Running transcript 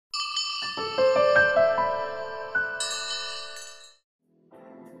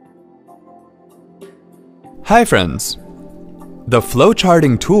Hi friends! The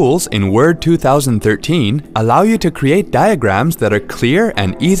flowcharting tools in Word 2013 allow you to create diagrams that are clear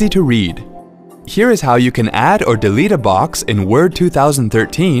and easy to read. Here is how you can add or delete a box in Word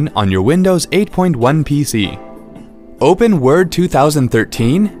 2013 on your Windows 8.1 PC. Open Word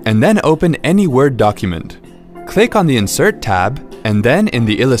 2013 and then open any Word document. Click on the Insert tab and then in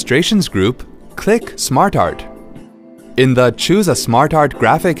the Illustrations group, click Smart Art. In the Choose a Smart Art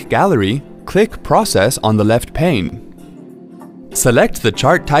graphic gallery, click Process on the left pane. Select the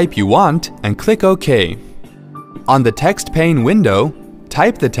chart type you want and click OK. On the text pane window,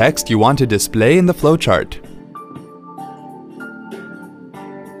 type the text you want to display in the flowchart.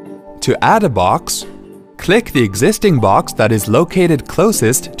 To add a box, click the existing box that is located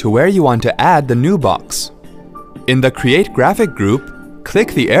closest to where you want to add the new box. In the Create Graphic group,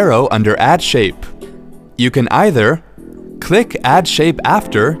 click the arrow under Add Shape. You can either click Add Shape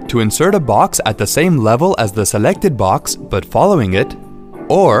After to insert a box at the same level as the selected box but following it,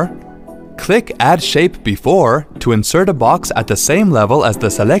 or click Add Shape Before to insert a box at the same level as the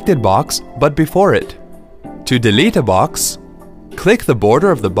selected box but before it. To delete a box, click the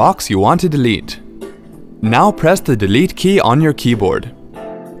border of the box you want to delete. Now press the Delete key on your keyboard.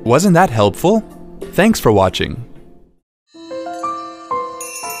 Wasn't that helpful? Thanks for watching.